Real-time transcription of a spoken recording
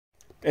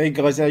Hey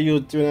guys, how you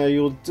doing? How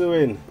you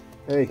doing?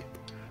 Hey,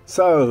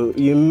 so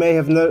you may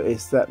have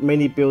noticed that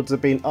many builds have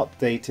been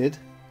updated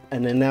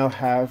and they now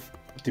have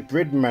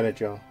Debrid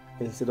Manager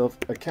instead of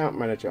Account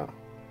Manager,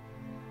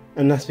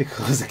 and that's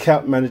because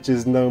Account Manager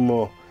is no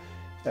more.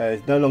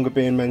 It's no longer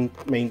being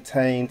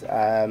maintained,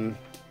 and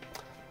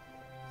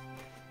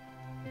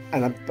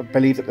I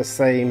believe that the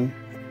same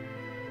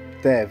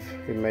dev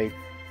who made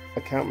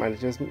Account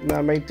Managers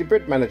now made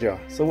Debrid Manager.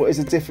 So what is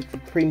the difference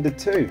between the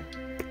two?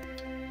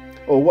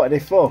 Or what are they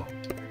for?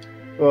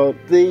 Well,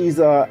 these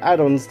are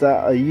add-ons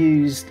that are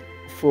used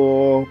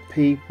for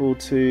people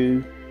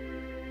to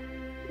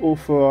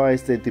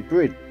authorize their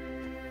Debrid.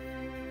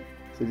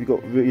 So if you've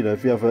got,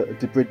 if you have a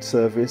Debrid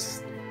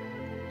service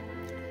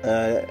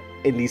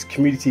in these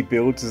community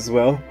builds as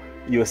well,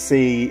 you'll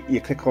see,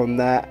 you click on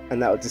that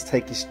and that will just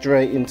take you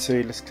straight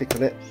into, let's click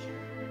on it,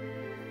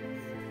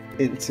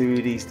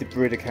 into these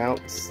Debrid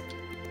accounts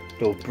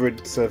or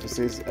Debrid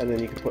services, and then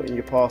you can put in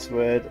your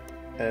password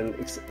and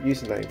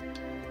username.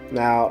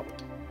 Now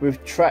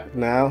with Track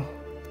now,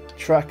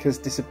 Track has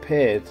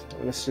disappeared,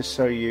 and let's just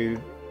show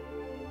you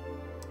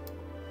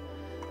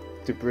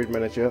Debrid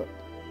Manager.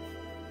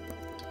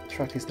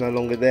 Track is no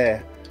longer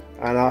there,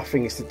 and I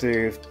think it's to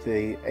do with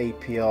the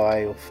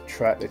API of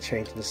Track. They're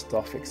changing the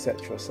stuff,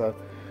 etc. So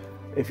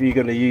if you're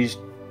going to use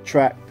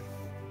Track,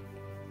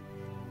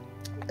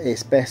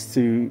 it's best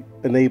to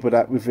enable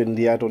that within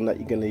the add-on that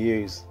you're going to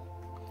use.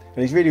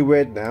 And it's really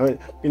weird now.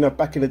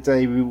 Back in the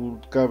day, we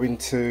would go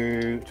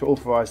into, to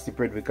authorize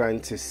Debrid, we're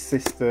going to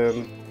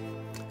System,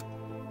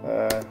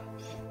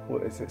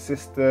 what is it?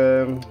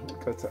 System,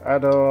 go to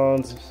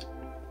Add-ons,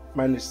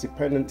 Manage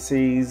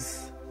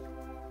Dependencies,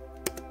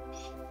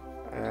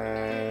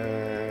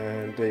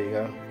 and there you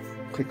go.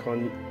 Click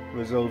on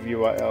Resolve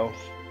URL,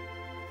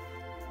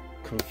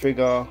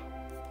 Configure,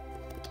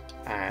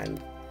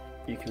 and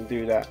you can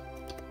do that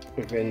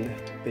within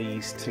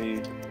these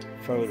two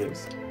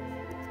folders.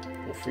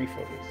 Or 3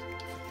 folders.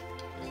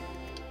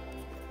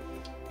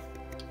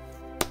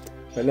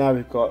 But now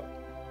we've got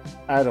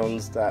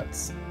add-ons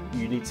that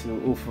you need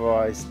to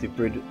authorize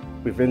Debrid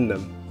within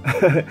them.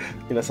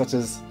 Such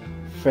as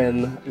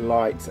Fen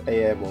Light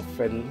AM or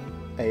Fen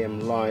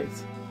AM Light,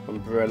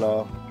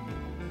 Umbrella,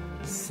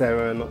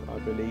 Seren, I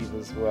believe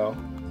as well.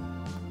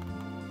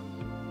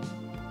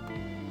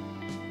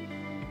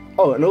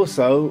 Oh, and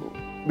also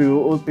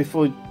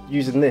before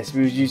using this,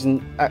 we were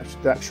using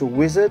the actual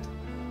wizard.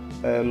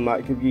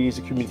 Like if you use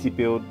a community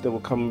build, they will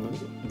come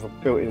with a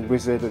built-in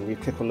wizard, and you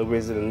click on the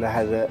wizard and they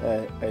had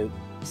a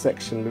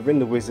section within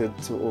the wizard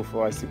to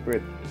authorize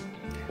Debrid.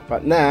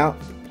 But now,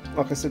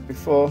 like I said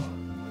before,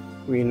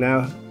 we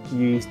now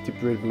use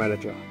Debrid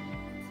Manager.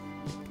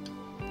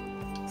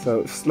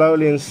 So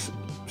slowly and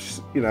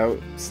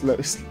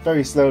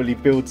very slowly,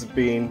 builds are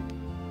being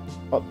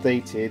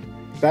updated.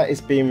 That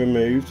is being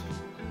removed,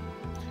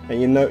 and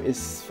you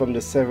notice from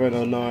the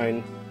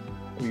 709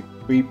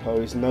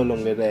 repo is no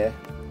longer there.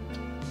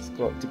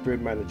 Got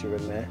Debrid Manager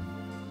in there,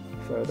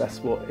 so that's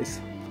what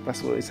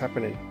is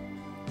happening.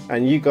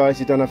 And you guys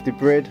who don't have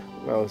Debrid,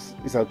 well,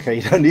 it's okay,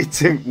 you don't need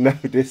to know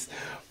this,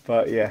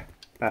 but yeah,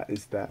 that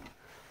is that.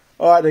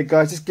 Alright then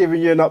guys, just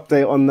giving you an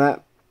update on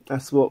that.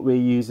 That's what we're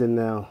using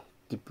now,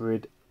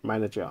 Debrid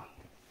Manager.